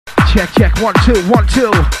Check, check, 1, 2, 1,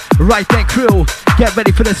 2. Right then, crew, get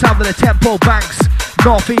ready for the sound of the tempo banks.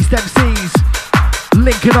 Northeast MCs,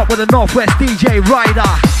 linking up with the Northwest DJ Ryder.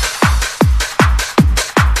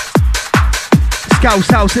 Scouse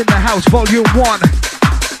House in the house, volume 1.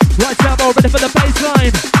 Right tempo, ready for the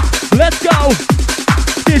baseline. Let's go.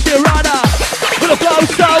 DJ Ryder, with a flow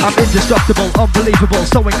stone. I'm indestructible, unbelievable,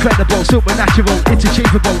 so incredible, supernatural,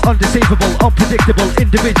 inachievable, undeceivable, unpredictable,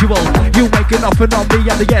 individual. You make an offer on me,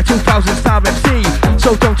 I'm the year 2000 star MC.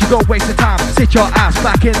 So don't you go wasting time, sit your ass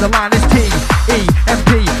back in the line. It's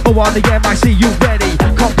T-E-M-P, oh on the MIC, you ready?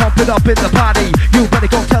 Come pump it up in the party. You better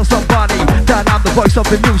go tell somebody that I'm the voice of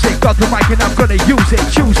the music. Got the mic and I'm gonna use it,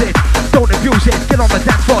 choose it, don't abuse it. Get on the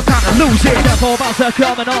dance floor, time to lose it. Tempo banks are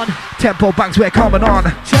coming on. Tempo banks, we're coming on.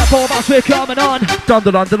 Tempo banks, we're coming on. Dun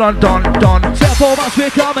dun dun dun dun dun. Tempo banks, we're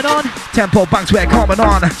coming on. Tempo banks, we're coming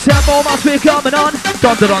on. Tempo banks, we're coming on.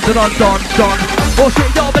 Dun dun dun dun dun dun. Oh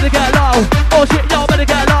shit, y'all better get low. Oh shit, y'all better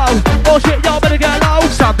get low. Oh shit, y'all better get low.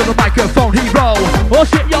 Sound of the microphone hero. Oh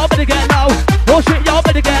shit, y'all better get low. Oh shit, y'all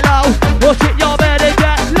better get low. Oh shit, y'all better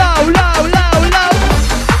get low, low, low, low.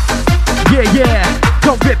 Yeah, yeah,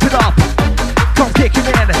 come rip it up. Come kick it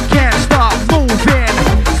in, can't stop moving.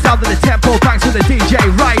 Sound of the tempo banks with the DJ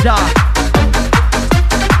Ryder.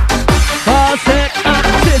 Sick and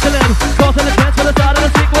sizzling. Caught in the trance for the start of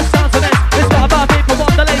the sequence sounds of it. It's not about people,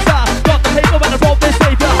 want the laser. Got the paper when I wrote this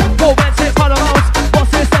paper. Go and sit on the house.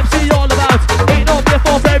 What's this MC all about? Ain't no beer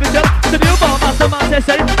for Raving till the new bomb masterman they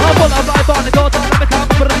say. I'm full of life on the go down and become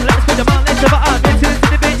for the let's put your man let's never I'm into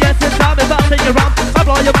the beat, yes, it's time if I say you're around. I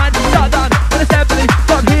blow your mind, start down with assembly.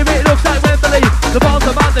 But here it looks like Wembley. The ball's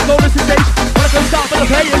the man, the goal is the stage. When I can start for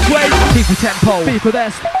the players way. Keep the tempo. Beat for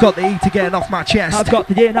best. Got the E to get off my chest. I've got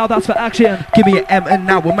the E now, that's for action. Give me an M and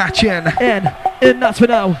now we're matching. In, that's for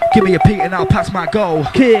now. Give me a P and I'll pass my goal.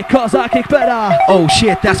 Kick, cause I kick better. Oh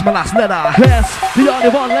shit, that's my last letter. Yes, the only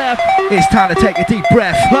one left. It's time to take a deep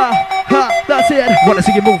breath. Ha, ha, that's it. Wanna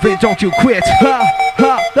see you moving, don't you quit. Ha,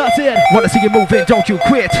 ha, that's it. Wanna see you moving, don't you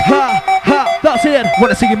quit. Ha, ha, that's it.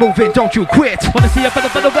 Wanna see you moving, don't you quit. Wanna see you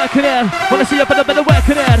better working it. Wanna see you better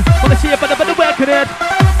working it. Wanna see you better working it.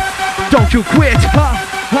 Don't you quit. Ha,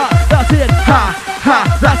 ha, that's it. Ha,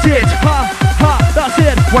 ha, that's it. Ha, ha, that's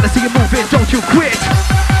it. Wanna see you moving, don't you quit.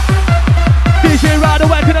 DJ Ryder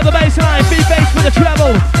working on the bassline, beat bass with the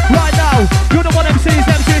treble. Right now, you're the one MCs,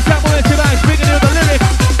 Temple into banks, bringing you the lyrics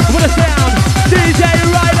with a sound. DJ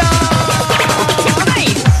Ryder.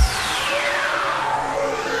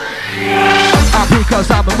 I'm because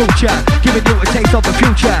I'm a moocher, giving you a taste of the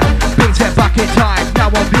future. Being set back in time, now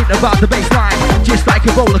I'm beating about the baseline. Just like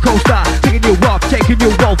a roller coaster, taking you up, taking you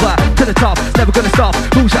over to the top, never gonna stop.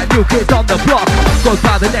 Who's that new kid on the block? Goes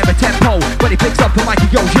by the name of Tempo, when he picks up the mic, he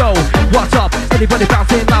goes, yo, what's up? Anybody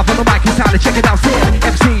bouncing live on the mic, it's time to check it out. Here,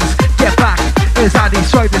 MCs, get back, as I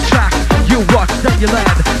destroy this track. You watch, then you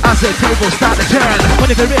learn, as the tables start to turn. When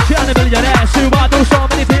if you're rich and a millionaire, so I know so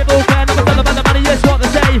many people can never tell about the money, it's what they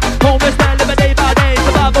say. Homeless men living day by day,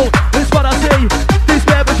 survival is what I see. These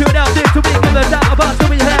people shoot out this to week in the dark, about to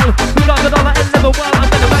be hell. We got the dollar and never well, I'm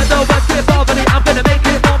gonna bend over, skip poverty, I'm gonna make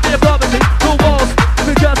it won't be a poverty. No walls,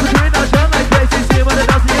 because between us, shine like crazy, see what it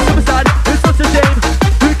does, it's suicide, it's such a shame.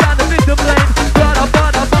 We got the victim blame, but I'm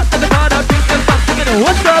the card, I'm thinking, I'm singing,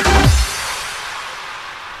 what's up?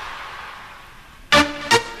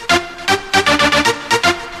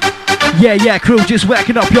 Yeah, yeah, crew, just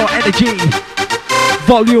working up your energy.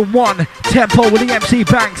 Volume 1, Tempo with the MC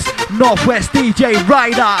Banks, Northwest DJ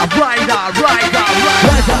Ryder.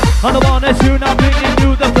 On the one that's you now bringing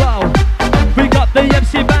you the flow. We got the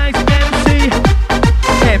MC Banks,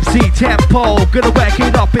 MC Tempo, gonna work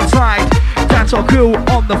it up inside. Dancehall crew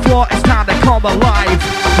on the floor, it's time to come alive.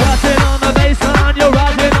 Riding on the baseline, you're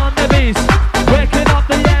riding on the beast. Waking up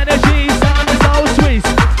the energy, sound is so sweet.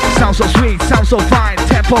 Sounds so sweet, sounds so fine.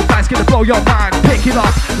 Tempo Banks gonna blow your mind. Pick it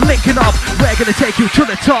up, link it up, we're gonna take you to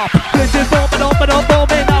the top. This is bombing, now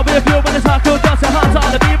we're fueling this hardcore, just a hot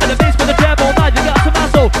on the beat with the beast with the treble. Now you got some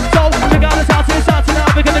muscle, so check out the sound, now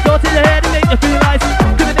we're gonna go to your head and make you feel nice.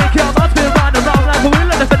 Gonna make your heart spin round and round like a wheel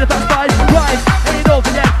and a finish pass by. Right, ain't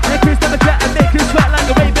over yet, increase the jet and make you sweat like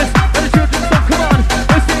a rapist. When the children stop, come on,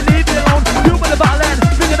 we'll still leave you alone. You with the violin,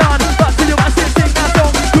 bring it on, back to you, I sing that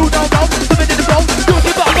song. You don't know, the minute is wrong, do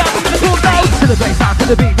keep on down, to the cool down. To the bass, out to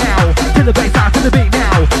the beat now. To the bass, out to the beat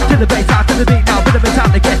now. To the bass, out to the beat now. Rhythm is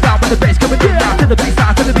time to get down with the bass coming in now. To the bass,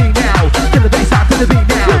 out to the beat now. To the bass, out to the beat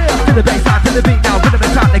now.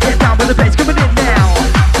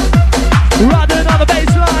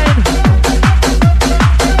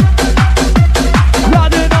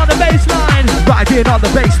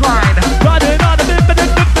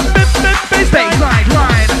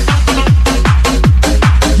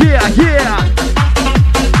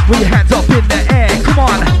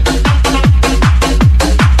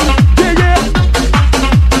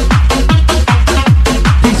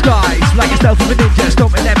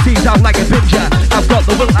 MC's out like a binger. I've got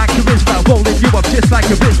the will and charisma, rolling you up just like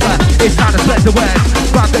a Rizla. It's time to spread the word.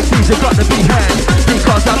 Rap MCs have got to be heard,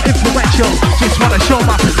 because I'm influential. Just wanna show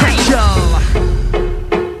my potential.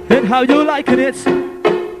 And how you liking it?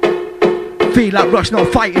 Feel like Rush, not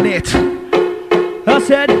fighting it. I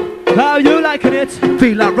said, how you liking it?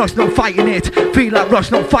 Feel like Rush, not fighting it. Feel like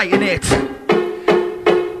Rush, not fighting it.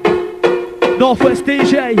 Northwest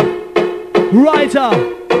DJ, Ryder,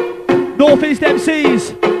 Northeast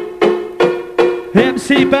MCs,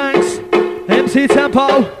 MC Banks, MC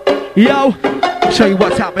Tempo, yo. Show you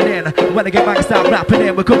what's happening. When I get back, start rapping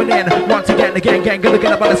in. We're coming in once again, gang. Gonna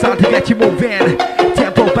get up on the sound to get you moving.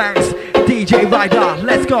 Tempo Banks, DJ Ryder,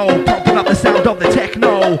 let's go. Pumping up the sound of the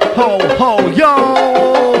techno. Ho, ho, yo.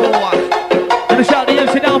 And shout the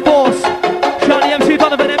MC Downforce, shout the MC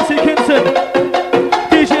Donovan, MC Kinson,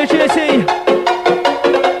 DJ JC.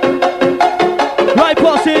 Right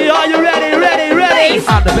posse, are you ready, ready, ready?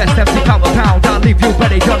 I'm the best MC pound per pound. I'll leave you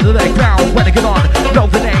ready under the ground. When I get on, know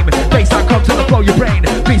the name. Baseline comes to the blow your brain.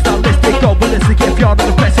 Freestylistic, go ballistic. If you're not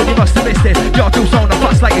impressive, you must have missed it. You're too zone,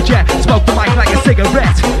 fast like a jet. Smoke the mic like a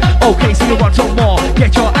cigarette. Okay, so you want some more?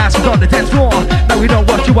 Get your asses on the dance floor. Now we know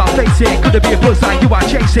what you are facing. Could it be a buzz like you are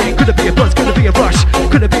chasing? Could it be a buzz? Could it be a rush?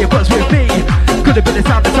 Could it be a buzz with me? Could it be the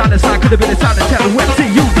sound, the sound, the sound? Could it be the sound of tell MC?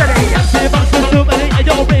 You ready? MC Master too many, and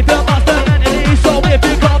you're Rave Master Entity. So if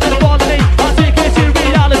you come and follow me, I'll take it to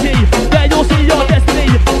reality. There you'll see your destiny.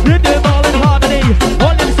 Rhythm all in harmony.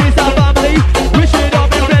 All MCs are family. We should all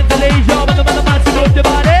be friendly. You're one of the man to move your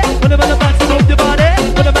body. One of the man to move your body.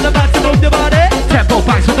 One of the man to move your body. Tempo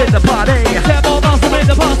Banks within the party. Tempo Banks within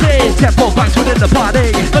the party. Tempo Banks within the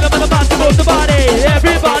party. One of the man to move the body.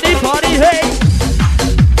 Everybody party, hey.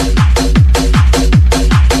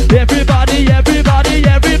 Everybody party.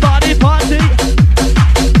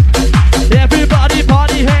 Everybody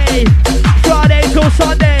party, hey. Friday till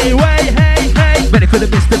Sunday, way, hey. Ready for the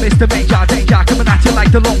Mr. Major, danger. Coming at you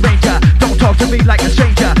like the Lone Ranger. Don't talk to me like a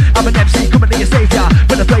stranger. I'm an MC coming to your savior.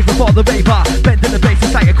 With a flavor for the raver. Bending the bass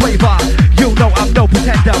it's like a quaver. You know I'm no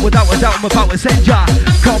pretender. Without a doubt I'm about to send ya.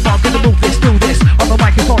 Come on, gonna move this, do this. On the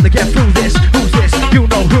microphone to get through this. Who's this? You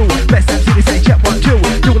know who. Best MC they say check 1, 2.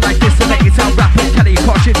 Do it like this to make it sound rapid. Kelly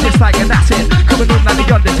caution just like an acid. Coming in like the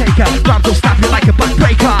Undertaker. Rhymes will snap you like a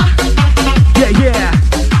backbreaker. Yeah.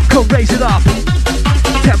 Come raise it up.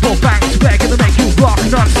 Tempo Banks, we're gonna make you rock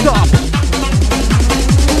non-stop.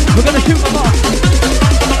 We're gonna shoot them off.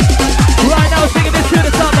 Right now, singing this to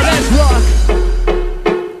the sound of Let's Rock.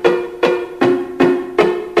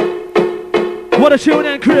 What a tune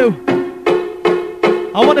and crew.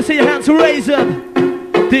 I wanna see your hands raise them.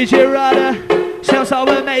 DJ Ryder, sounds so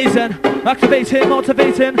amazing. Activating,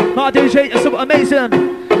 motivating. My DJ is so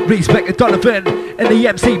amazing. Respect and Donovan and the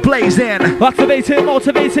MC blazing. Activating,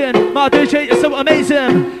 motivating. My DJ is so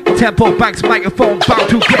amazing. Tempo Banks microphone bound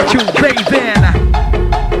to get you raving.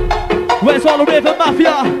 Where's all the Rave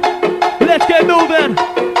Mafia? Let's get moving.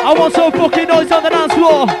 I want some fucking noise on the dance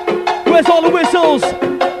floor. Where's all the whistles?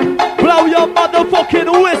 Blow your motherfucking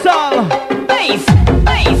whistle. Bass,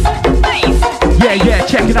 bass, bass. Yeah,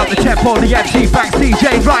 checking out the tempo, the MC Banks,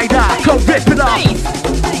 DJ Ryder. Come rip it up.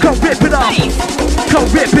 Come rip it up. Come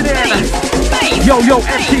rip it in. Yo,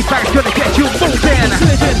 MC Banks gonna get you moving.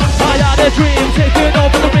 I had a dream, taking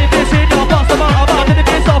over the ring. This in your past, I'm about to the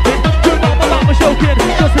base of it. You know my mama joking,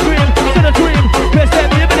 just a dream, still a dream. Best let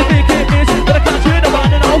me even if it is, but I can't you in the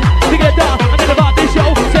band and all. To get down, I'm in about this show.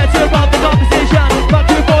 Set you around the conversation. Back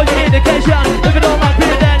you for your indication. If you don't like me,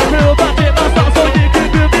 then real back it, my style, so you can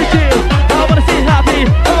do this chill. I wanna see happy,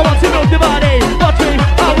 I want to move your body. Watch me,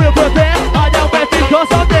 I will prepare. I am ready because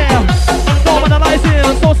I'm there. No analyzing,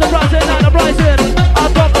 so surprising and I'm rising.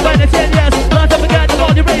 I've got the anything, yes, but I don't forget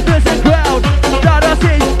about your ravers and crowd. That I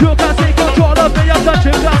see, you can take control of me. I'm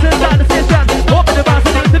touching glass inside the station. Open the mass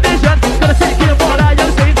and use the vision. Gonna take in what I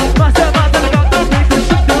am seeing. Master man, then I got the ring to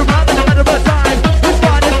shoot the round in a matter of time. It's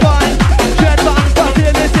fine. Tread back, party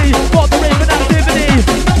in the sea. For the raving activity.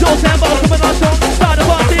 Your tempo coming on strong. Start a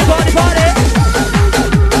party.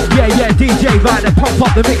 Yeah, DJ Ryder, pump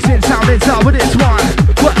up the mixing sound inside with this one.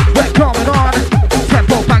 We're coming on.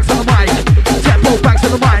 Tempo Banks on the mic. Tempo Banks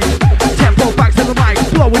on the mic. Tempo Banks on the mic.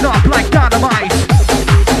 Blowing up like dynamite.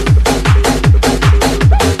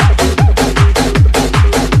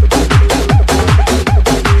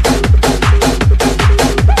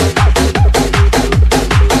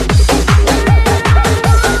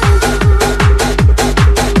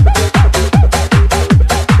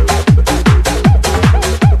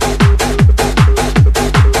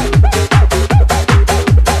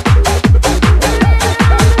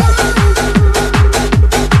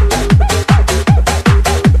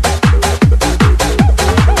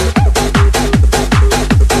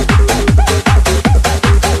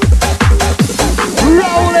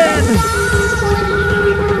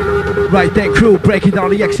 Right then, crew, breaking down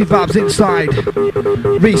the XC vibes inside.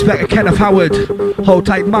 Respect Kenneth Howard. Hold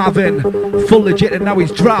tight Marvin. Full legit and now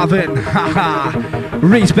he's driving. Haha.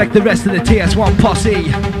 Respect the rest of the TS1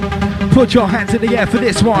 posse. Put your hands in the air for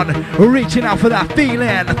this one. Reaching out for that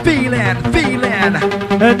feeling, feeling, feeling.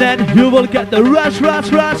 And then you will get the rush,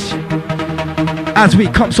 rush, rush. As we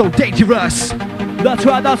come so dangerous. That's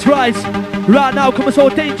right, that's right. Right now, coming so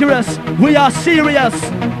dangerous. We are serious.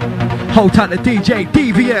 Hold tight the DJ,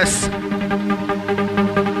 devious.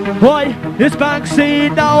 Boy, it's Banksy,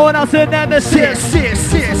 known as a nemesis.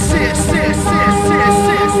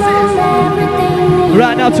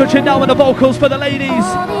 Right now, touching down with the vocals for the ladies.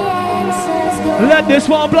 Let this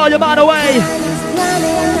one blow your mind away.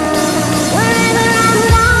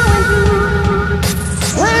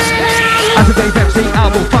 As a Rave MC, I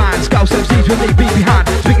will find Scouse MCs will leave me behind.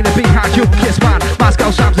 Speaking of behind, you kiss man. My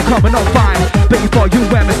Scouse rhymes are coming on fine. But you thought you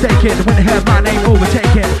were mistaken when they heard my name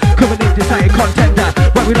overtaken. Coming in decided contender,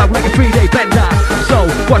 when we love like a 3-day bender. So,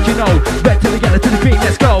 what you know, red till together to the beat,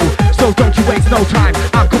 let's go. So don't you waste no time,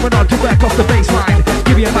 I'm coming on to work off the baseline.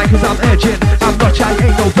 Give me a mic cause I'm urgent, I'm not shy,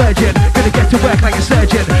 ain't no virgin. Gonna get to work like a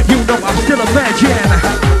surgeon, you know I'm still a virgin.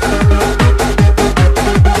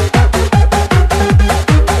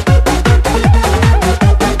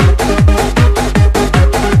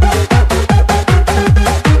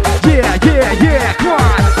 Yeah, come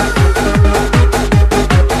on.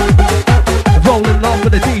 Rolling along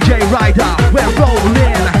with the DJ Ryder, we're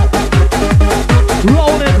rolling.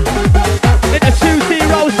 Rolling in the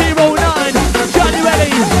 2009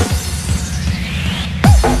 January.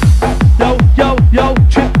 Yo, yo, yo,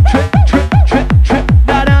 trip, trip, trip, trip, trip,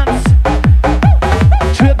 now dance.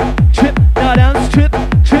 Trip, trip, now dance, trip,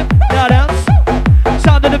 trip, now dance.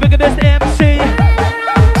 Sound of the biggest MC.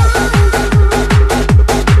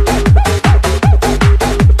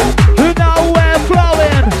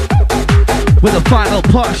 With a final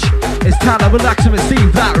push, it's time to relax and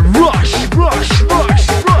receive that rush, rush, rush,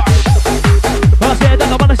 rush. I said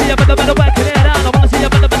that I wanna see a better working it out. I wanna see a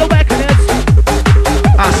better working it.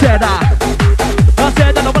 I said that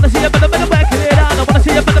I wanna see a better working it out. I wanna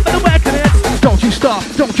see a better working it. Don't you stop,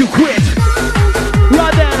 don't you quit.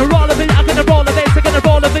 Right then, roll a beat, I'm gonna roll a bass. I'm gonna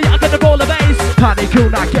roll a beat, I'm gonna roll a bass. Party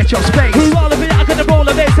cool, now get your space. Roll a beat, I'm gonna roll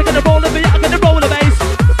a bass. I'm gonna roll a beat, I'm gonna roll a bass.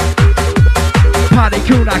 Party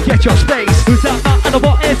cool, now get your space. Who's that man and the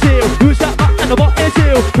what is you? Who's that man and the what is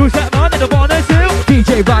you? Who's that man and the what is you?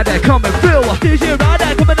 DJ Ryder coming through. DJ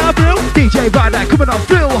Ryder coming on through. DJ Ryder coming on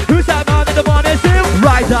through. Who's that man and the what is you?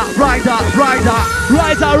 Ryder, Ryder, Ryder.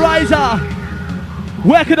 Ryder, Ryder.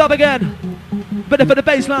 Work it up again. Better for the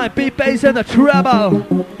bass line, beat bass and the treble.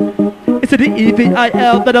 It's a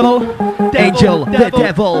D-E-V-I-L, the devil. Angel, the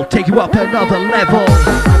devil, take you up another level.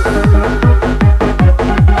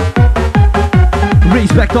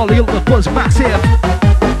 Respect all the other buzz massive.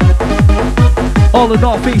 All the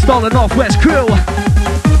northeast, all the northwest crew.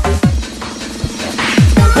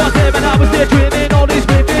 One day when I was there dreaming, all these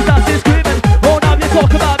babies I see screaming. Oh, now you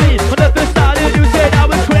talk about me. When I first started, you said I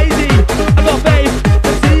was crazy. I got faith,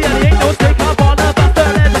 and see, and ain't no stick up on the faster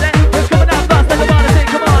than today. It's coming out fast, and the body say,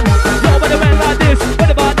 come on. Yo, when it went like this, what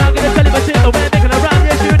about now? Gonna tell you my shit, the way making a round,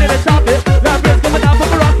 yeah, shooting the top it. Rappers coming out from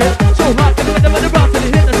a rocket. So hot, gonna with the rock, and he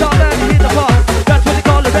hit the top, and he hit the park. That's what they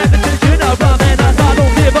call the repetition of rhyme, and that's how I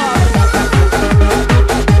don't give up.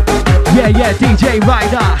 Yeah, DJ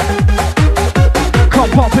Ryder. Come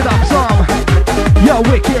pump it up some. Yo,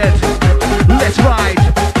 wicked. Let's ride.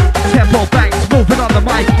 Tempo bangs, moving on the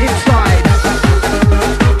mic inside.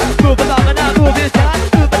 Moving up and down, moving down,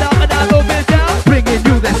 moving up and down, moving down. Bringing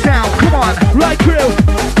you the sound, come on. Right crew.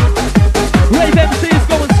 Rave MC is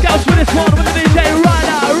going Scouse with this one with the DJ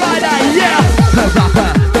Ryder, yeah. The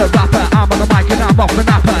rapper, I'm on the mic and I'm off the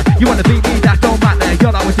napper. You wanna beat me, that don't matter.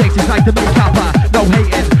 You're always dating like the main capper. No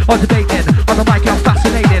hating or debating. On the mic I'm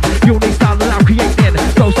fascinating. You need style that I'm creating.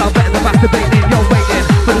 Goes down better than masturbating. You're waiting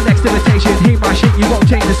for the next invitation. Hear my shit, you won't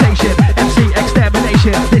change the station. MC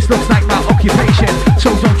extermination, this looks like my occupation.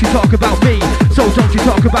 So don't you talk about me. So don't you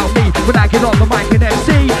talk about me. When I get on the mic and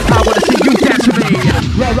MC, I wanna see you dance to me.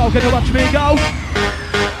 Row, gonna watch me go.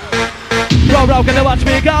 Row, gonna watch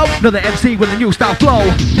me go. Another MC with a new style flow.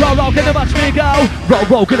 Row, gonna watch me go.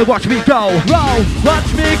 Row, gonna watch me go. Row,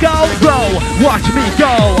 watch me go. Row, watch me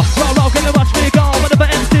go. Row, gonna watch me go. Another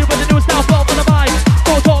MC with a new style flow on the mic.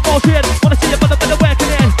 More talk, more shit. Wanna see a better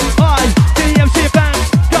working in. DMC bands,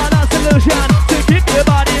 got a solution to keep your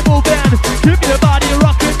body moving, keep your body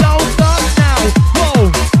rocking. Don't stop now.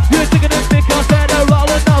 Whoa, you're thinking of because they're roll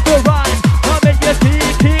another rhyme. I'm in your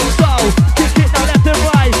king slow. Kick it now left and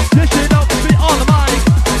right. Listen up, be on the mic.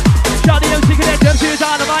 Shout the MC connect, MC's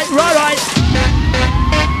on the mic, right.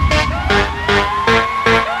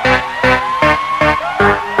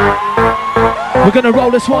 gonna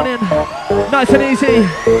roll this one in. Nice and easy.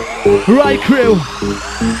 Right, crew.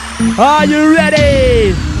 Are you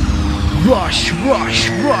ready? Rush, rush,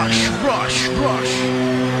 rush, rush, rush.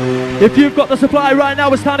 If you've got the supply right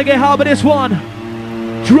now, it's time to get hard with this one.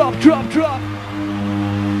 Drop, drop, drop.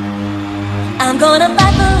 I'm gonna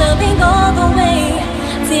fight for loving all the way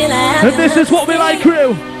till I have And this is what we like,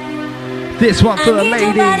 crew. This one for the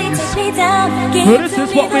ladies. This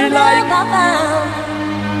is what we like.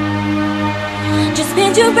 Just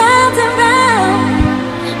spin you round and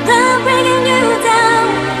round, round bringing you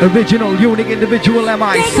down. Original, unique, individual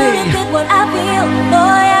MIC. Take a look at what I feel,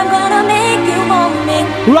 boy, I'm gonna make you want me.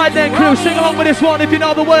 Right then, crew, sing along with this one if you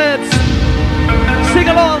know the words. Sing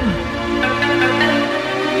along.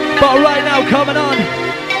 But right now, coming on,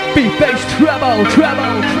 beat bass, treble,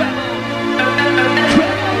 treble, treble,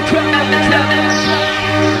 treble, treble, treble.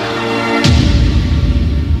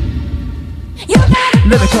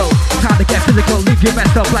 Lyrical, time to get physical. Leave you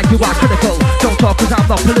messed up like you are critical. Don't talk cause I'm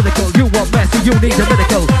not political. You want messy, you need a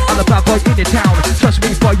miracle. I'm a bad boy in your town. Trust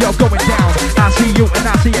me, boy, you're going down. I see you and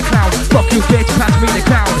I see a clown. Fuck you, bitch, pass me the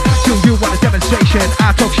crown. Do you want a demonstration?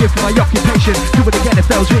 I talk shit for my occupation. Do it again if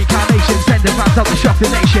there was reincarnation. Send the vibes out to shock the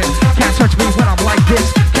nation. Can't touch me when I'm like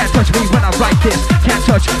this. Can't touch me when I write this. Can't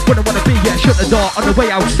touch when I wanna be ya. Shut the door on the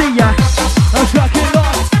way out, see ya. I'm striking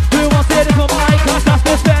off. Who wants to hear this on my cause that's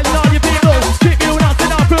the spelling all you people. Keep you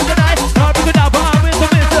nothing out through the night. I'm bringing out, but I'm with the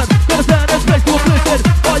wisdom. Gonna turn this place to a blizzard.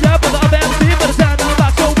 Oh yeah, brother, I'm MC, but it's down now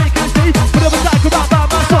back so we can see. Put up a cycle right by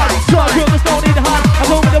my side. So I feel there's no need to hide. I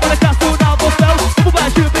told me they wanna cast through now for spell.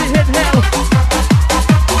 Otherwise you'll be hitting hell.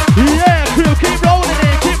 Yeah, crew, keep rolling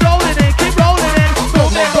in, keep rolling in, keep rolling in.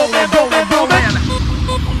 Rolling, rolling, rolling, rolling.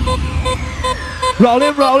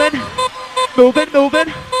 Rolling, rolling. Moving,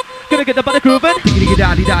 moving. Gonna get the body grooving. Diggy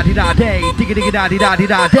da di da di da day. Diggy da di da di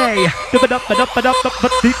da day.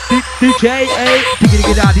 DJ,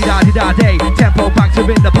 Diggy da di da di da day. Tempo banks are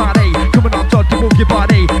in the party. Coming on top to move your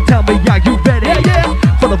body. Tell me, are you ready? Yeah,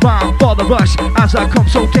 yeah. For the rhyme, for the rush. As I come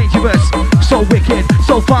so dangerous, so wicked,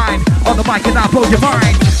 so fine. On the mic and I blow your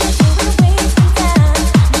mind.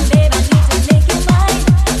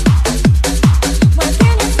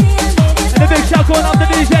 And a big shout going up to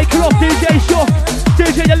DJ Cross, DJ Shock,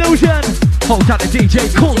 DJ Illusion. Hold tight to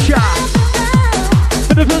DJ Culture.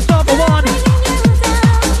 For the first number one.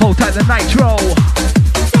 Hold tight the Nitro.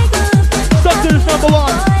 Stop to this number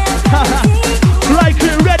one. Right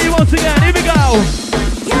crew, ready once again. Here we go.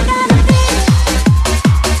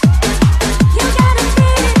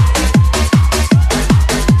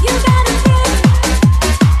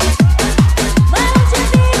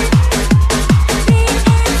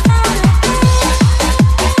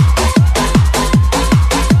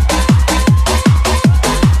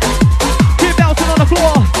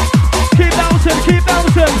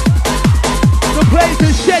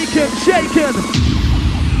 Shaking.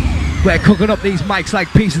 We're cooking up these mics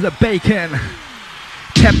like pieces of bacon.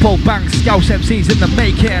 Tempo bang, Scouse MCs in the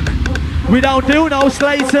making. We don't do no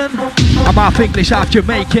slating. I'm half English, half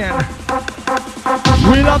Jamaican.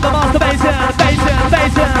 We love the masturbation, basin,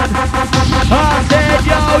 basin. I said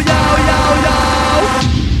yo, yo, yo, yo.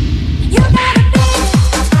 You gotta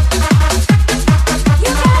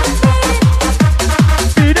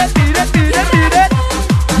beat it, beat it, beat it, beat it.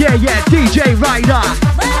 Yeah, yeah, DJ Ryder.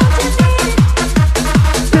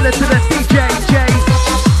 To the DJ J.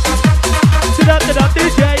 To the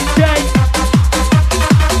DJ J.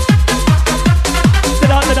 To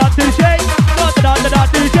the DJ.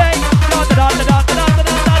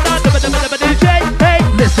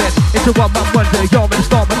 Listen, it's a one-man wonder. You're in the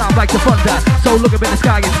storm and I'm like the thunder. So look up in the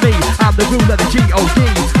sky, it's me. I'm the ruler, the G.O.D.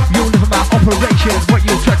 You live in my operation. What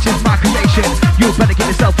you touch is my creation. You better get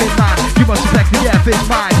yourself in mind. You must respect the earth is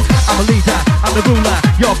mine. I'm a leader, I'm the ruler.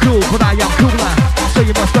 You're cool, but I am cooler. So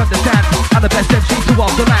you must understand, I'm the best MC to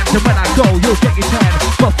walk the land. And when I go, you'll get your turn.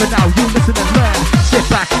 But for now, you listen and learn. Sit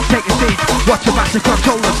back, take a seat, watch your master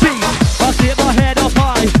control the beat. I sit my head up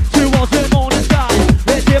high, towards the morning sky.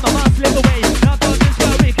 Let's hear my mind slip away. Now don't just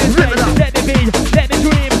where we can stay. Let it be, let it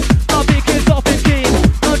dream. I'll be kids off and keen.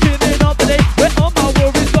 I'm dreaming of the day when all my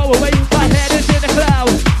worries go away. My head is in the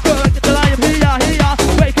clouds, but till I am here.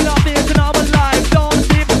 Waking up this and I'm alive. Don't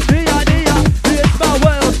seem the idea. It's my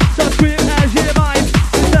world, so scream as you mind.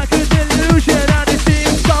 It's like a delusion and it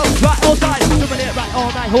seems so right all tight. Doing it right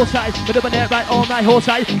all night, hold tight. We're doing it right all night, hold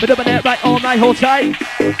tight. We're doing it right all night, hold tight.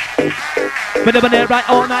 We're doing it right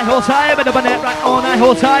all night, hold tight. We're doing it right all night,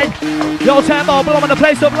 hold tight. Yo, tempo, blowing the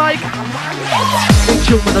place up like. In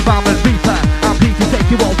tune with the rhyme and reaper. I'm Pete to take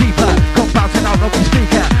you all deeper. Come bouncing out of your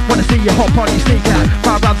speaker. Wanna see you hop on your sneaker.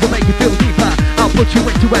 My rhymes will make you feel deeper. I'll put you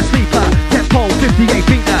into a sleeper. Tempo 58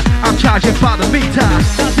 beater. I'm charging by the meter.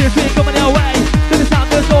 That's the street coming your way. To the sound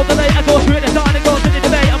goes all the way. I go through the sign and go to the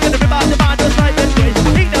debate. I'm gonna remind your mind just like this way.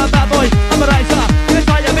 Ain't no bad boy, I'm a racer. You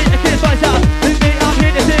try to beat a kid's fighter. With me, I'm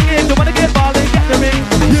here to sing it. Don't wanna get ball and get the ring.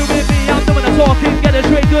 You with me, I'm doing the talking. Get a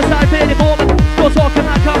drink to a side, pay the moment. Still talking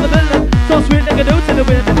like I'm a villain. So sweet like a do to the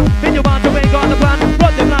wind. In your mind, you ain't got the plan.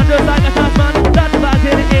 Run the plan just like a taskman. That's about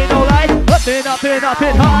it, it ain't no lie. Up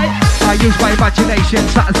in high. I use my imagination,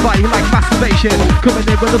 satisfy you like masturbation. Coming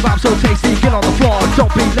in with a rap so tasty, get on the floor,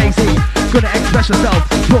 don't be lazy. Gonna express yourself,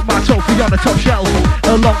 put my trophy on the top shelf.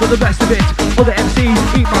 Along with the rest of it, other MCs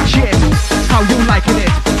eat my shit. How you liking it?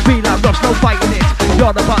 Feel like Ross, no fighting it. You're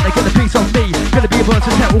about to get a piece of me, gonna be a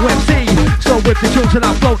versatile MC. So with the children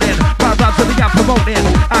I'm floating, my rhymes are the I'm promoting.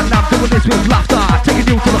 And I'm doing this with laughter, taking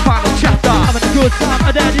you to the final chapter. I'm having a good time,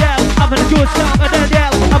 and then yell. I'm having a good time, and then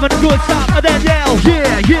yell. I'm having a good time, and then yell. Yeah.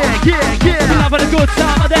 I'm having a good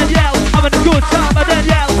time, and then yell. I'm having a good time, and then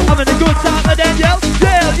yell. I'm having a good time, and then yell.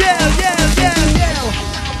 Yell.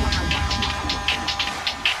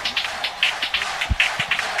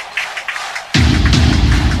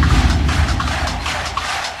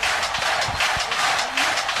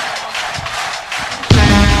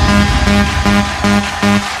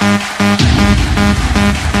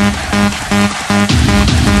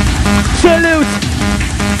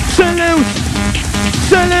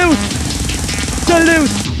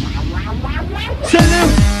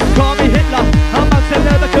 Salute. Call me Hitler. I'm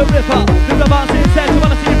Maxilla like a ripper. Live the boss in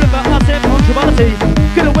sexuality, river. I say punctuality.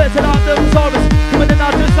 Couldn't wait till I'm the Taurus. Coming in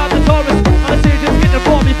out just like the Taurus. On the stage just hitting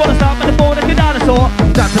for me. For the start, and the phone like a dinosaur.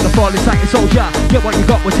 Down to the falling like a soldier. Get what you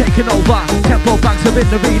got, we're taking over. Tempo banks are in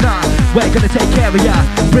the arena. We're gonna take care of ya.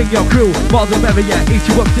 Bring your crew, more than merrier. Eat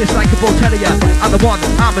you up just like a bull terrier. I'm the one,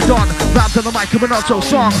 I'm a don. Raps on the mic coming on so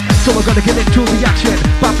strong. So we're gonna get into the action.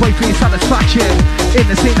 Bad boy for your satisfaction.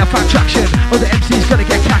 In the scene of attraction. Other MC's gonna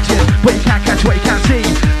get catching. But you can't catch what you can't see.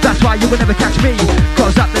 That's why you will never catch me.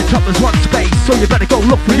 Cause at the top there's one space. So you better go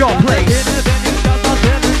look for your place.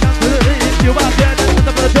 You out there,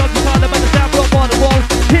 the drug, you find about the sound rock on the wall.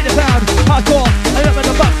 Hit the pound, hardcore. I up in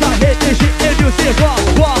the backside, hit this shit, if you see it,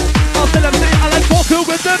 what? I'll still MC, I like walking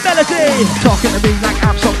with the melody. Talking to me like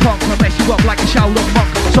I'm so punk, I mess you up like a Shaolin monk.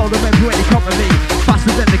 So remember when you come to me, faster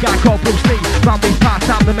than the guy called Bruce Lee. Round these parts,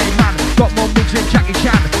 I'm the main man. Got more moves than Jackie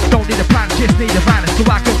Chan. Don't need a plan, just need a van. So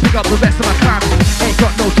I can pick up the rest of my clan. Ain't got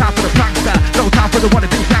no time for the prankster, no time for the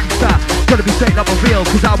wannabe gangster. Gotta be straight up and real,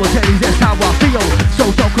 cause I will tell you that's how I feel. So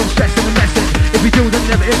don't come stressing and messing. If you do, then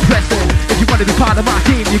never impressing. If you wanna be part of my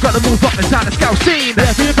team, you gotta move up inside the Scouse scene.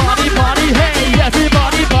 Everybody party, hey,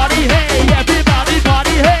 everybody party, hey, everybody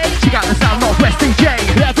party, hey. Check out the sound Northwest DJ.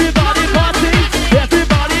 Everybody party,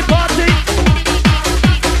 everybody party.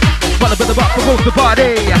 Wanna build the rock for both the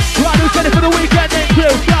party. Right, who's ready for the weekend?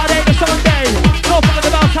 Crew, Friday to Sunday. No fucking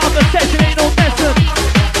about how the session ain't no messing.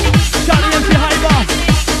 Charlie MC Hyper,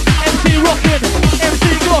 MC Rockin',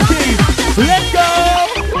 MC Glocky. Let's go!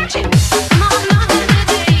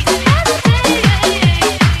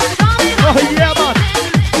 Oh yeah, man.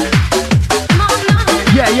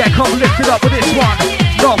 Yeah, come lift it up with this one.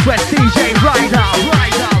 Northwest DJ Ryder.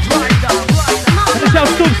 And it's our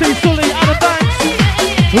Stubbsy, Sully, Adam Banks.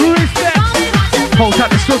 Respect. Hold tight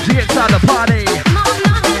the Stubbsy inside the party.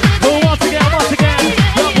 Once again,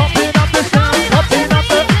 we're pumping up the sound, pumping up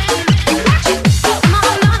the.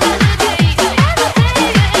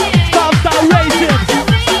 Stop, racing.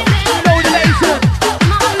 Motivation.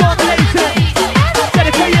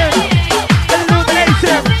 Dedication.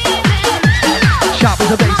 Illumination. Sharp as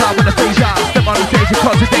a razor with a phaser. Step on the stage and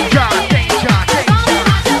cause a danger.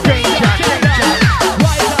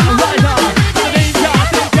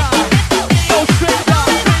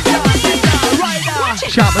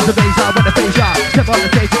 Sharp as a razor with a phaser. Step on the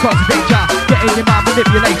stage and cause a danger. Get in your mind,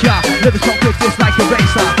 manipulate ya. Living strong with this like a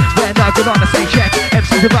racer. When I get on the same check,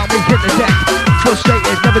 MCs around me hit the deck.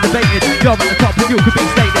 Frustrated, never debated. You're at the top and you could be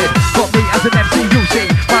stated. Got me as an MC, you see.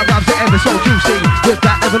 My rhymes are ever so juicy. With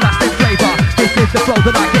that everlasting flavour. This is the flow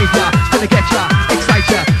that I gave ya. Gonna get ya,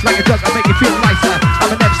 excite ya. Like a drug, I make you feel lighter.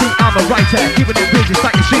 I'm an MC, I'm a writer. Keeping it real just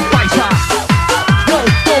like a street fighter. Yo,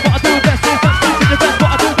 what I do best is MCs to the best.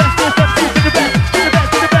 What I do best is MCs to the best.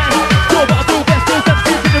 Yo, what I do best is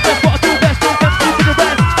MCs to the best. What I do best is MCs to the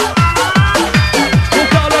best.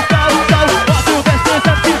 Let's go. What I do best is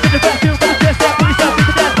MCs to the best. You better test that, put yourself to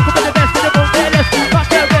the death. Look for the best in the world, there it is. Back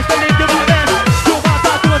there, rest, I leave you with the best. Do my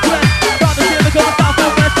time to address. Got the feeling going south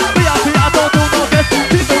and west. VIP, I don't do no best.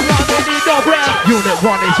 People run, they need no breath. Unit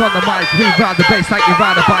 1 is on the mic. We ride the bass like you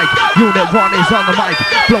ride a bike. Unit 1 is on the mic.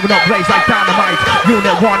 Blowing up rays like dynamite.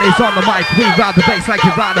 Unit 1 is on the mic. We ride the bass like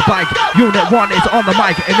you ride a bike. Unit 1 is on the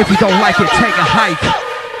mic. And if you don't like it, take a hike.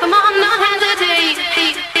 Come on.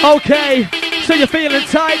 Okay, so you're feeling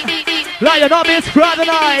tight. Lion up, it's Friday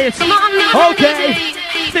night. Okay,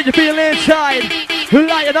 so you're feeling tight.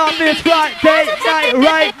 Lion up, it's Friday night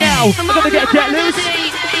right now. I'm gonna get loose.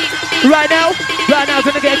 Right now,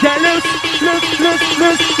 gonna get loose.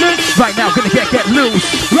 Loose. Right now, gonna get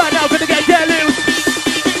loose. Right now, gonna get loose.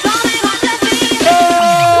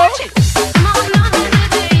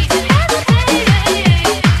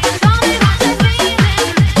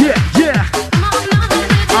 Yeah.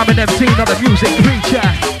 I'm an MC, not a music preacher.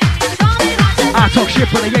 I talk shit,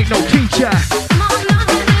 but I ain't no teacher.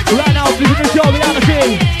 Right now, this is the show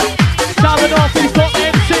reality. Sound off, please stop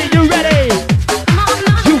MC, you ready?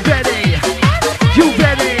 You ready?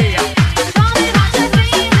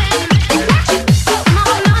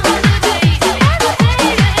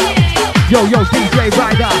 Yo, DJ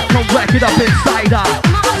Ryder, come wreck it up inside her.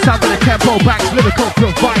 Sound of the tempo, banks, lyrical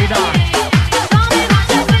provider.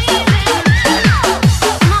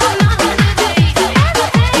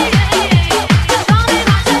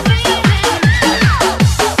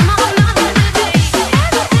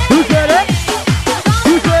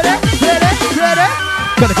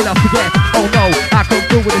 Gonna get up to get, oh no, I come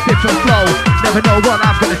through with a different flow. Never know what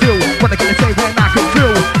I'm gonna do, what I'm gonna say when I come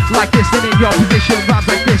through. Like this and in your position, rhymes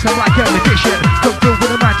like this, I'm like a magician. Come through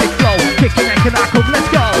with a magic flow, kicking and can I come, let's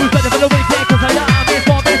go. Who's ready for the weekend, cause I am this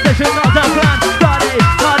one, this session, not a plan. Party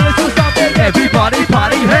to something, everybody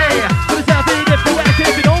party, hey. Put a selfie if you act,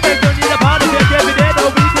 if you don't make no need a party, check every day,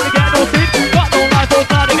 no reason to get no sleep. Got no life, no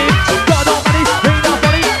party me, got no money, ain't no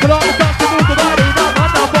funny. Put all the stuff to move the body, no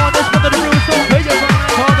man, no fun, this one of the rules, so pay your mind.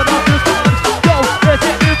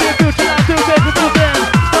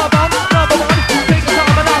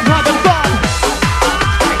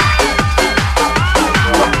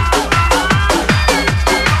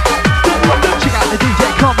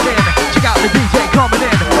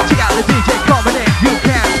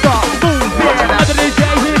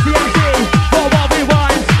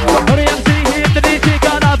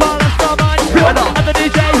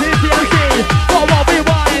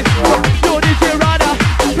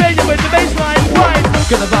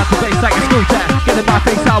 Gonna rock the bass like a scooter. Get in my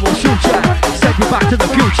face, I will shoot ya. Send you back to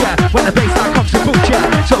the future when the bassline comes to boot ya.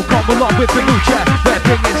 So come along with the lucha. We're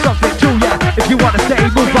bringing something to ya. If you wanna stay,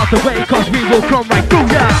 move out the way, cause we will come right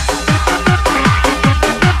through ya.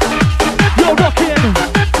 You're rocking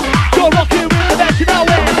with the best, you know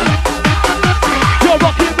it. You're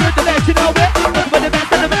rocking with the best, you know it. Look with the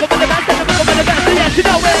best, and look with the best, and look with the best, yes, you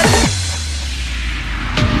know it.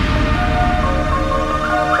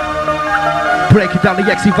 Breaking down the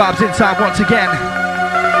XE vibes inside once again.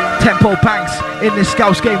 Tempo banks in this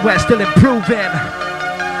Scouse game, we're still improving.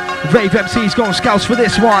 Rave MC's going Scouse for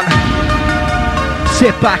this one.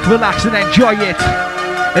 Sit back, relax and enjoy it.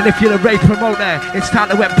 And if you're a rave promoter, it's time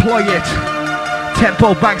to employ it.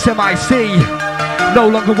 Tempo banks MIC, no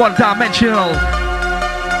longer one-dimensional.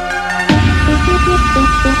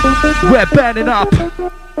 We're burning up.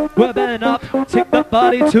 We're burning up, take the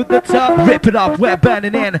body to the top. Rip it up, we're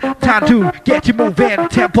burning in. Time to get you moving.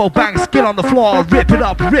 Tempo bangs, get on the floor. Rip it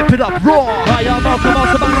up, raw. I am Malcolm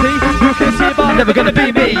Osabansi, you can see but never gonna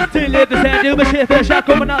be me. Till the sand, you must shift, shot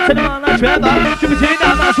coming out to the man like Trevor. You can see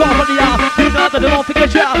that man's walk on the yard. You know that I don't think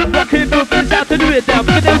it's job. Rockin' movements out to do it down.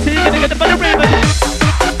 But then see, gonna get the funny ribbon.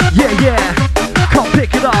 Yeah, come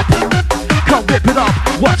pick it up. Come rip it up.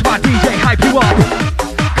 Watch my DJ hype you up.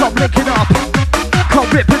 Come link it up. Come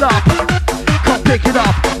rip it up, come pick it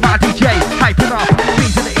up. My DJ hyping up.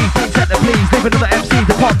 Beats in the E, beats at the please. Leaving other MCs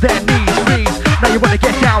upon their knees. Freeze, now you wanna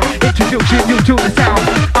get down. Introducing you to the sound.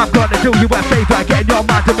 I'm gonna do you a favor, get in your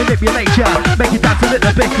mind to manipulate ya. Make it dance a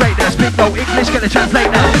little bit greater. Speak no English, get a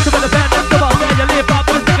translator. Listen with the band, let's go out there. You live up,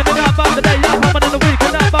 but sticking it up on the day. I'm coming in the week,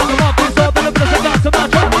 and I'm on the month. It's all been a blessing, got so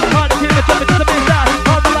much fun. Hard to keep it jumping, it's a big star.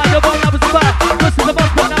 On the line, your one, I was a fat. This is the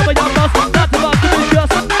boss, but now we're young boss. Not about to be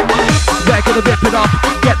just. We're gonna rip it up,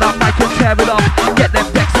 get that mic and tear it up. Get them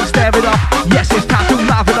decks and stare it up. Yes, it's time to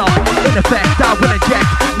live it up. In effect, I will inject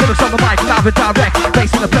lyrics on the mic, live and direct.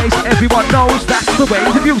 Bass in the place, everyone knows that's the way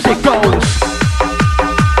the music goes.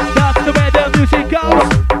 That's the way the music goes.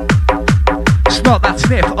 Snort that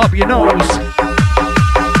sniff up your nose.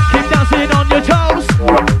 Keep dancing on your toes.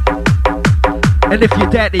 And if you're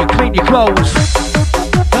dirty, clean your clothes.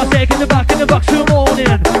 Now taking the back in the box till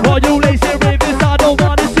morning. While you lazy ravers, I don't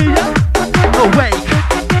wanna see ya.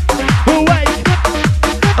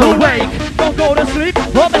 Awake, don't go to sleep.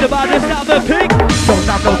 Up in the body, stop the pig. Don't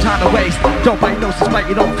have no time to waste. Don't bite no spite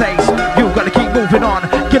your own face. You gotta keep moving on.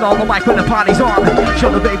 Get on the mic when the party's on. Show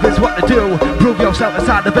the ravers what to do. Prove yourself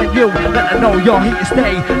inside the venue. Let them know you're here to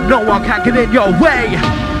stay. No one can get in your way.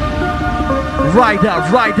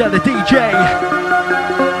 Ryder, the DJ.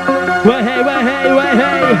 Way hey, way hey, way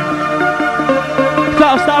hey.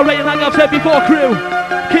 Scouse style rating like I've said before, crew.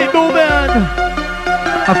 Keep moving.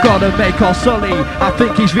 I've got to make all Sully, I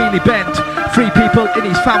think he's really bent. 3 people in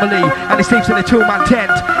his family, and he sleeps in a 2-man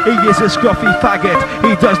tent. He is a scruffy faggot,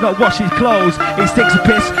 he does not wash his clothes. He stinks of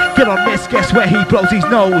piss, get on this, guess where he blows his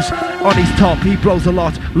nose? On his top, he blows a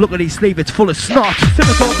lot, look at his sleeve, it's full of snot.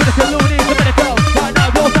 Cynical, cynical, loony, Dominical. Right now,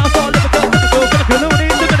 your sounds are lyrical. Cynical, cynical, loony,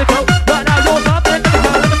 Dominical. Right now, your sounds are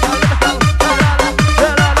lyrical.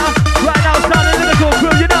 Right now, sounding lyrical,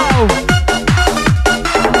 crew, you know.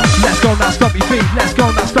 Let's go now, stop your feet, let's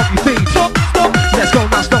go now, stop your feet. Stop, stop. Let's go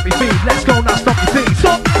now, stop your feet, let's go now, stop your feet.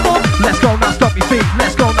 Stop, stop. Let's go now, stop your feet,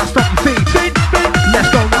 let's go now, stop your feet. Feet, feet. Let's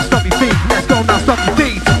go now, stop your feet, let's go now, stop your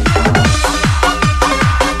feet.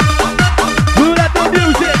 We'll let the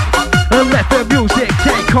music. And let the music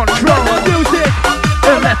take control. Let the music.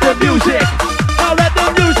 And let the music, I'll let the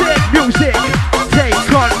music. music take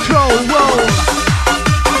control. Whoa.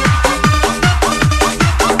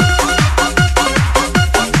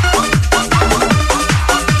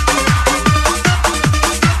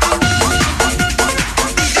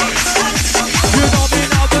 You know me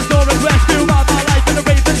now, there's no regrets. Do my life in the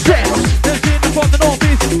Raving set. There's in the front, the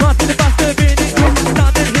northeast. Marching the faster, being in Chris.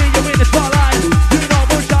 Standing here, you're in the spotlight. You know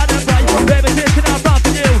we're shining bright. Reputation out front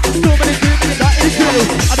for you. Too many, that is true.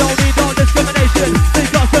 I don't need no discrimination.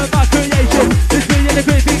 Because of my creation. It's me and the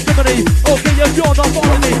great big somebody. Okay, if you're not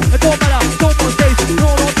following me, it don't matter. Don't want to stay. No,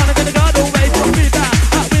 time to get a guard away. Feedback,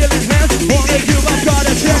 I feel enhanced. Won't make you, I try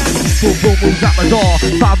to chance. Boom, boom, moves at my door.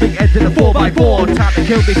 5 big heads in a 4x4. Time to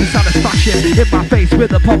kill me for satisfaction. In my face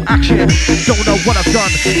with a pump action. Don't know what I've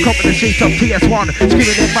done. Come in the streets of TS1.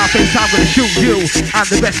 Screaming in my face, I'm gonna shoot you. And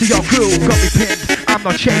the rest of your crew got me pinned. I'm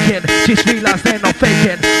not shaking. Just realized they're not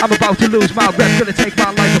faking. I'm about to lose my rep. Gonna take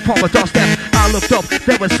my life upon my doorstep. I looked up,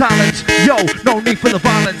 there was silence. Yo, no need for the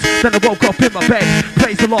violence. Then I woke up in my bed.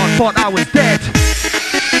 Praise the Lord, thought I was dead.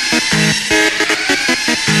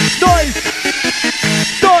 Noise!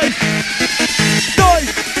 Noise!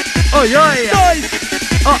 Noise! Oh yeah. Noise!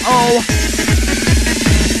 Uh-oh.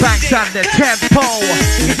 Banks and the tempo.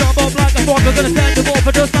 You jump up like a frog, I'm gonna stand you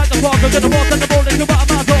over just like a frog. I'm gonna walk on the ball and you out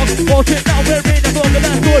my dog. Walk it now, we're in the book, and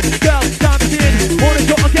that's good. Girl, time is in. Wanna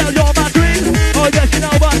show a girl, you're my dream. Oh yes, you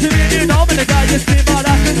know what to mean. You know me, the guy you see, but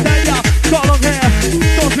I can tell ya. Got long hair,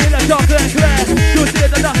 don't feel like chocolate and clear. You see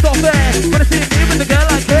that that's not fair. Wanna see me with a girl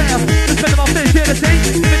like her. Just spend my fish in the sea.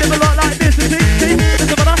 Giving them a lot like this, you see.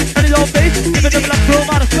 There's a mother and his old face. Giving them a lot from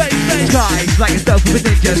out of space. Guys, like a stealth of a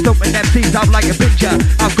ninja, stumping MCs out like a pincher.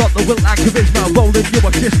 I've got the will and charisma, rolling you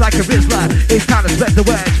up just like a Rizzler. It's time to spread the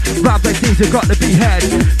word. Rap like these have got to be heard,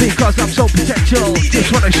 because I'm so potential.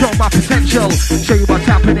 Just wanna show my potential, show you what's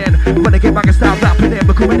happening. When I get back and start rapping in,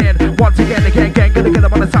 we're coming in once again, gonna get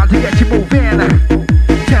them on the time to get you moving.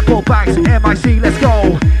 Tempo Banks, MIC, let's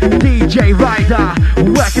go. DJ Ryder,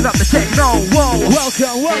 working up the techno. Whoa.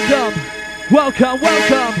 Welcome, welcome, welcome,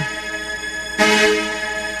 welcome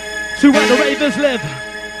to where the ravers live,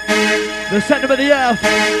 the center of the earth.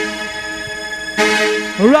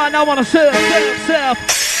 Right now I wanna surf.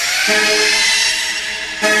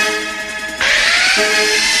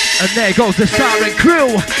 And there goes the siren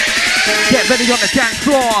crew. Get ready on the dance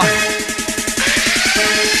floor,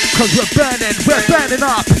 cause we're burning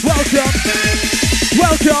up. Welcome,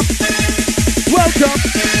 welcome, welcome.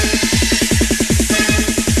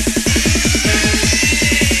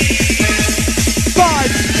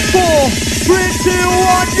 5, 4, 3, 2,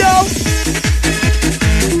 1, go!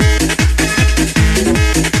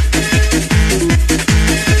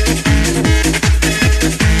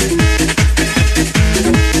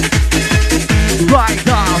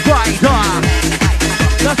 Ryder.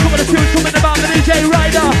 That's some of the tunes coming about the DJ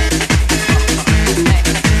Ryder.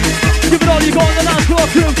 Give it all you got on the dance floor,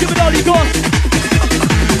 crew. Give it all you got.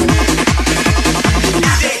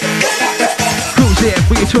 Cruising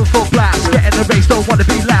with your truthful blast, getting the race, don't wanna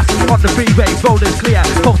be last. On the freeway, road is clear.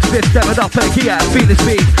 Most of it stepping up a gear. Feeling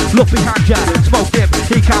speed, look behind ya. Smoke him,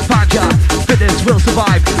 he can't find ya. Fitness will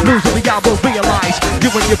survive, losing the hour will realize.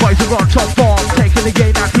 You and your boys are on top form, taking the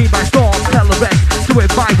game 19 by storm. Tell the rest, do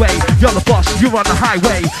it my way. You're the boss, you're on the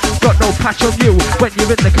highway. Got no patch on you when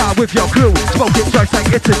you're in the car with your crew. Smoking joints like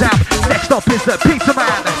it's a dab. Next up is the pizza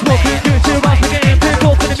man. Smoking you two off the game.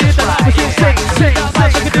 People for the music that I was in. Sing. Now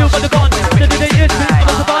I can do what they're gone. The day is true, I'm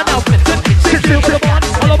a survivor now. Sit still to the bond.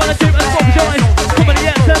 All I wanna do is smoke joints. Come in the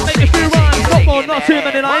end and make it feel right. Come on, not too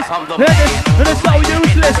many nights. Hear this, and it's so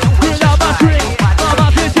useless. Bring out my drink. I'm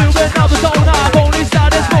about to do it now. The zone I've only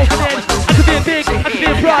started smoking in. I could be a big, I could be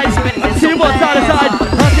a prize. See what's side to side.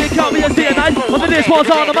 I think can't be a day night. After this one's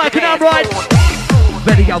on the mic and I'm right.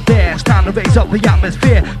 Ready out there, it's time to raise up the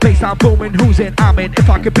atmosphere. Bassline booming, who's in? I'm in. If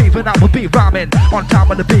I could be, then I would be rhyming. On time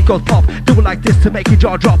when the beat goes pop, do it like this to make your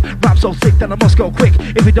jaw drop. Rap so sick that I must go quick.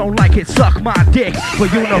 If you don't like it, suck my dick.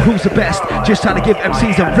 But you know who's the best. Just trying to give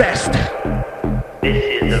MCs a rest. This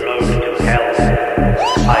is the road to hell.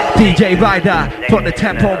 DJ Ryder, put the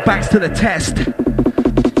tempo backs to the test.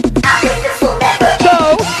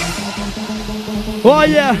 So, oh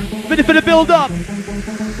yeah, ready for the build up.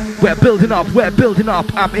 We're building up, we're building up.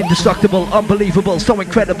 I'm indestructible, unbelievable, so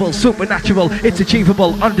incredible, supernatural. It's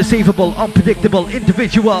achievable, undeceivable, unpredictable,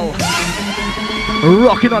 individual.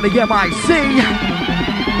 Rocking on the MIC.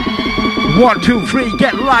 1, 2, 3,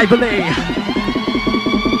 get lively.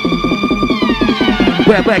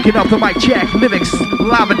 We're working up the mic check, lyrics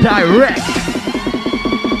live and direct.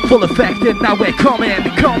 Full effect and now we're coming.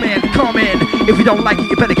 If you don't like it,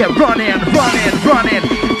 you better get running.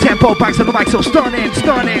 Tempo banks on the mic, so stunning.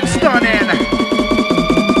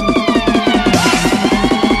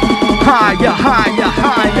 Higher.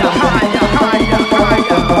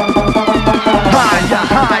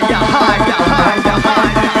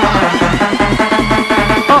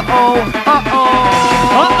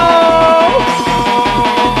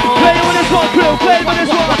 Play with this one, crew, play with this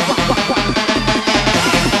one.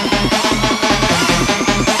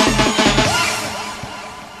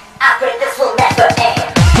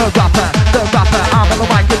 The rapper, I'm on the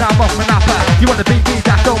mic and I'm off an apper. You wanna beat me,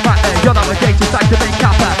 that don't matter. You're not a gate, just like the main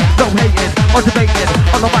capper. No hating or debating,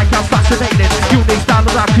 on the mic I'm fascinating. Unique style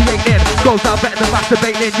that I'm creating, goes out better than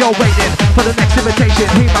masturbating. You're waiting for the next invitation.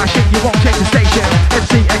 Hear my shit, you won't change the station.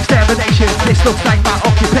 MC extermination, this looks like my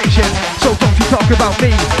occupation. So don't you talk about me,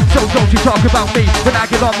 when I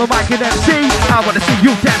get on the mic and MC, I wanna see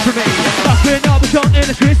you dance with me. Fucking up a shot in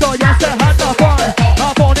the streets, so yes, I had no fun.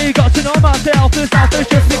 I've only got to know myself, this life has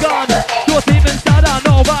just begun. Your team inside, I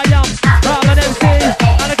know I am. I'm an MC,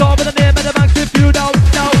 and I go by the name of the banks if you don't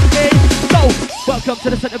know me. So, welcome to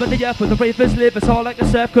the centre of the earth where the ravers live. It's all like the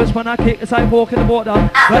surf, cause when I kick, it's like walking the water.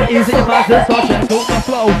 Right easy, your minds, it's all check, hold my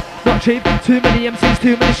flow. Not cheap, too many MCs,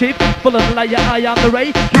 too many sheep. Full of like, yeah, I am the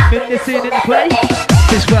Ray. Keeping this scene in the play.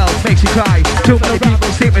 This world makes you cry. Too many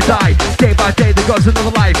people see me die. Day by day there goes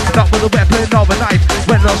another life. Not with a weapon or a knife.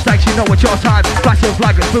 When those strikes you know it's your time. Flash your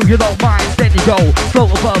flag through your own mind. Then you go,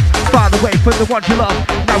 float above, far away from the ones you love.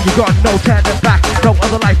 Now you got no turning back. No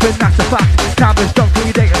other life and that's a fact. Time is done for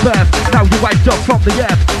your date of birth. Now you wiped up from the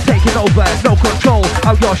earth. Taking over, no control.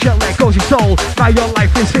 Out your shell there goes your soul. Now your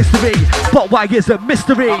life is history. But why is it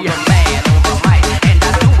mystery? Keep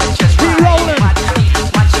rolling.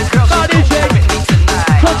 DJ.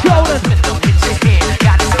 Controlling.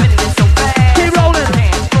 Keep rolling.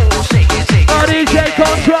 DJ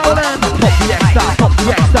controlling. Pop the X star, pop the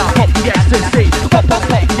X star, pop the ecstasy. Pop the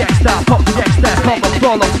X star, pop the X star, come and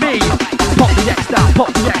follow me. Pop the X star, pop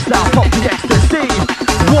the X star, pop the ecstasy.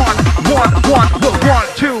 1,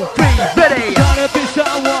 2, 3, ready. Gotta be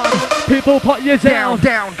someone. People put you down.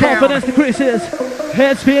 Confidence decreases.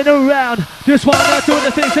 Head spinning around. Just wanna do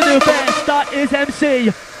the things to do best. That is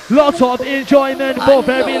MC. Lots of enjoyment for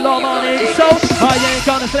very low money. So I ain't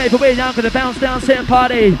gonna slave away, I'm gonna bounce down, sit and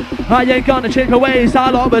party. I ain't gonna change my ways,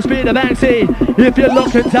 I'll always be the Banksy. If you're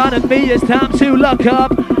looking down at me, it's time to look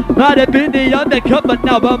up. I'd have been the undercut, but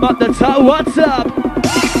now I'm at the top. What's up?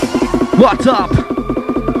 What's up?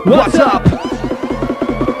 What's up?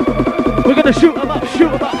 We're gonna shoot 'em up,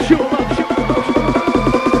 shoot 'em up, shoot 'em up, shoot 'em up.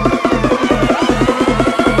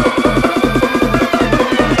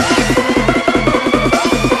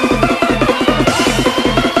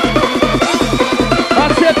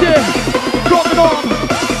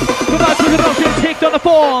 On the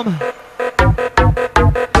form. Be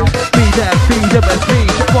there, feed them and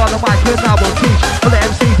speech. Follow my plan, I will teach. For the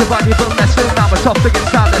MC's a valuable lesson. I'm a topic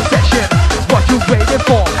inside the session. What you waiting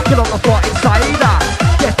for? Get on the floor inside.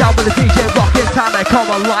 Get down with the DJ rockin' time and come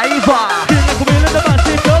alive. Feel like a wheel in the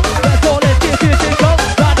bicycle. That's all it is, physical.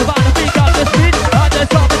 Round the beat, got the speed. I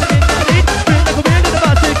just saw it in the lead. Feel like a wheel in the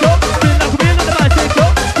bicycle. Feel like a wheel in the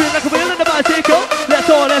bicycle. Feel like a wheel in the bicycle. That's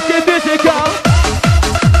all, let's get physical.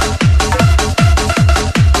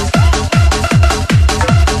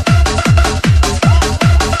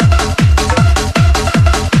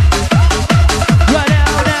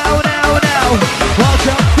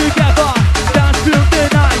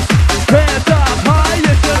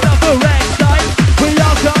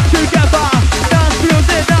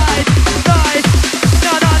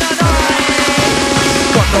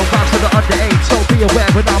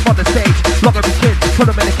 When I'm on the stage, lock up the kids, put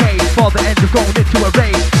them in a cage for the end of going into a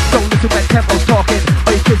rage. Don't listen when tempo's talking,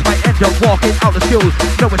 or your kids might end up walking out of school.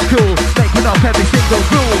 No, it's cool, making up every single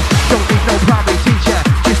rule. Don't need no primary teacher,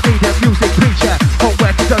 just need a music preacher. Home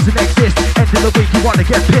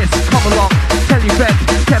get pissed, come along, tell your friends.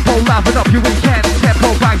 Tempo laughing up your weekend.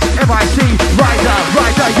 Tempo bangs, MIC, Ryder,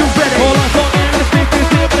 Ryder, you ready? All I'm talking in the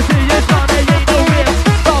speakers, you wanna see it's not, there ain't no real.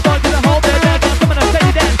 Stop on to the whole day, they're gonna come and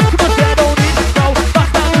say then. Come on, say don't need no,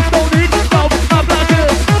 back down the stone, need no, I'm like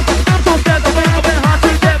this. So stand away, I've been hard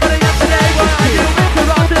to get, but I am today. Where are you? Mr.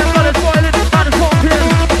 Rotten, but it's spoiling, not a small pin.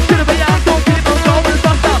 Should've been out, don't keep on going,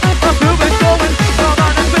 bust up, I'm through and going. Come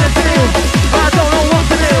on, it's been a deal. I don't know what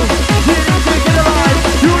to do. You need to get alive,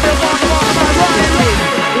 you don't want to run my right.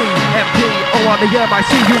 EMP, oh on the year, I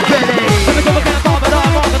see you ready.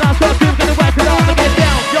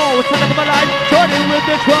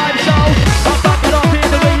 Tribe, so I'm back it up in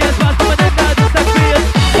the way, yes, man, coming in now, just like fears.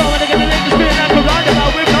 So when I get an English beer, I can ride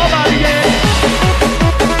about with nobody in.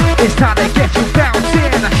 It's time to get you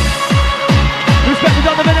bouncing. Respected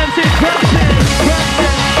on the MC, Crampton,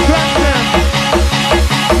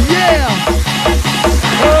 yeah.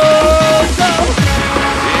 Oh, so.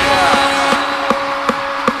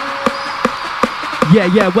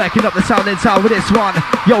 Yeah, working up the sound inside with this one.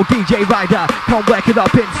 Yo, DJ Ryder, come work it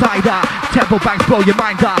up inside that. Tempo bangs blow your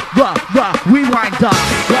mind up. Rewind up.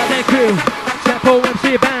 Ryder crew, Tempo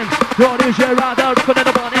MC band. What is your Ryder? For the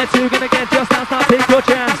one and two, gonna get your stance, now take your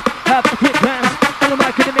chance. Have a quick glance, and the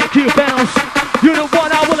mic gonna make you bounce. You know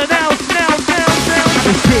what I will announce now.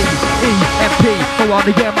 It's EMP, oh on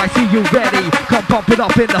the MIC, you ready? Come pump it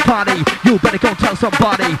up in the party. You better go tell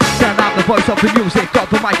somebody. Then I'm the voice of the music. Got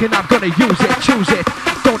the mic and I'm gonna use it. Choose it,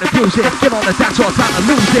 don't abuse it. Get on the dance floor, time to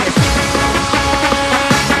lose it.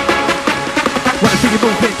 Wanna see you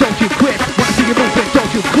moving, don't you quit. Wanna see you moving, don't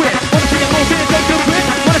you quit. Wanna see you moving, don't you quit.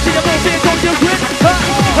 Wanna see you moving, don't you quit.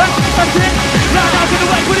 That's it. Right now, gonna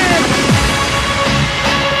work with it.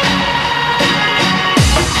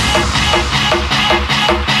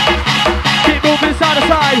 Keep moving side to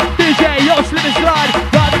side. DJ, yo, slip and slide.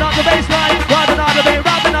 Riding on the baseline. Riding on the bass.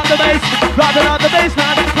 Riding on the bass. Riding on the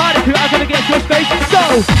baseline. Party crew, I'm gonna get your space. So,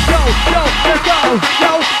 yo, let's go.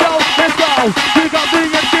 Yo, let's go. We got the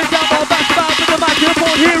MC down on back to back with the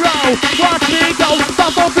microphone hero. Watch me go.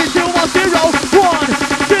 5, 4, 3, 2, 1, 0. 1,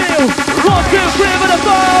 2, 3 with a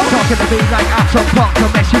phone. Talking to me like I'm some punk. To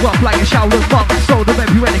mess you up like a shower of monk. So the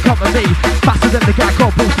baby when they come to me. Faster than the guy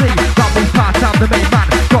called Bruce Lee. Round me part, I'm the main man.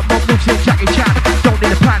 Got more moves than Jackie Chan. Don't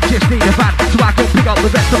need a plan, just need a van. So I can pick up the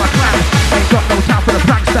rest of my clan. Ain't got no time for the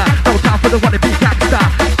prankster. No time for the wannabe gangster.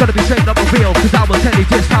 Gotta be straight up and real, cause I will tell you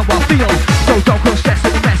just how I feel. So don't go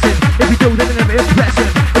stressing and messing. If you do, then it'll be impressive.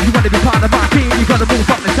 If you wanna be part of my team, you gotta move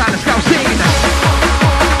up the side of Scouse scene.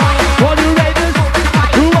 All you ravers,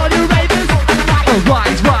 who are you ravers? Oh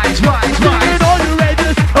rise. All you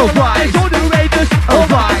ravers, oh rise. All you ravers, Oh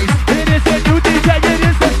rise. It is a new DJ, it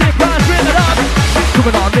is a sick class, bring it up.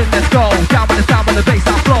 Coming on in, let's go. Down with the sound, with the bass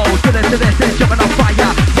I flow. To this, it's jumping on fire.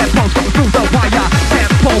 Tempo's coming through the wire.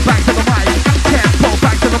 Tempo back to the mic. Tempo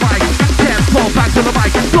back to the mic. Tempo back to the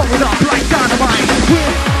mic. Blow it up like dynamite.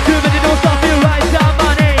 Too many don't stop you right down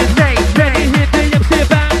my name. When you hit the MC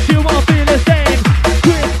bangs, you won't feel the same.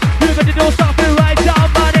 Too many don't stop you right down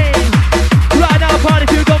my name. Right now, party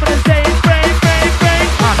to go with the same. Break.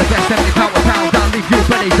 I'm the best 70 pound. I'll leave you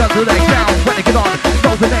ready to the leg down. When I get on,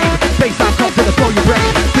 know the name. Bass sound comes to the blow your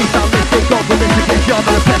brain. Freestyle listen, go ballistic. If you're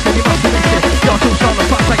not a best, then you must be missing. You're too strong to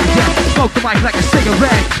fight like a jet. Smoke the mic like a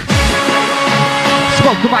cigarette.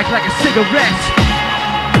 Smoke the mic like a cigarette.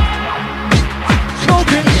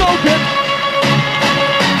 Smoking.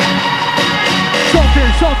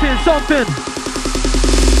 Something.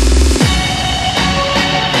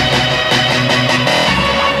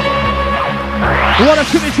 What a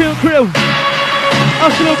Timmy Tune crew.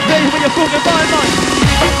 I'm still playing with your fucking mind, man.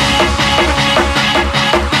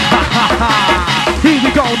 Here we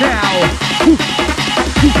go now.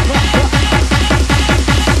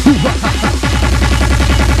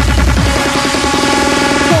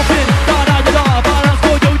 Something, da-da-da-da, balance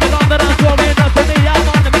for you, the love that I'm throwing up to me. I'm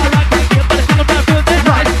on the man, right, keep but I think I'm back to this.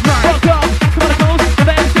 Right. Welcome, come on the coast, the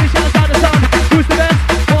best station outside the sun. Who's the best?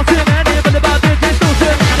 What's the man, even about this, it's so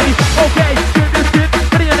certain. Okay, skip,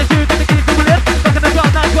 ready on the shoot, and the keys to lift. Back in the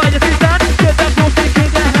ground, that's why you see that. Get that full stick in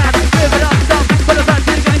your hand, live it up, stop. But the back,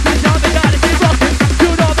 you're gonna keep down, they gotta keep rocking.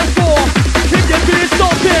 2 on the floor, hit your feet,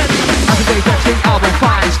 something. As a day watching album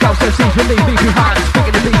fine. Scouse MCs will leave me behind.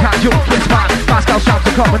 Speaking of behind, you'll kiss mine. My Scouse shouts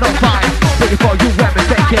are coming up fine. Waiting for you when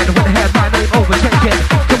mistaken. When I have my name overtaken.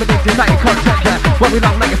 Coming in tonight, contender. When we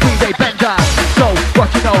long like a 3-day bender. So, what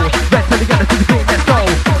you know? Let's tell together to the beat, let's go.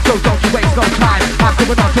 So don't you waste no time. I'm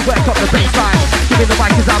coming on to work up the baseline. Give me the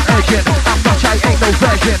mic cause I'm urgent. I'm not shy, ain't no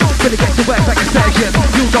virgin. Gonna get to work like a surgeon.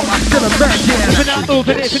 You know I'm still a virgin. If you're not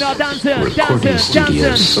moving, if you're not dancing. If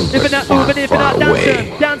you're not moving, if you're not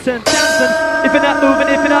dancing. If you're not moving,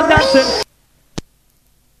 listen.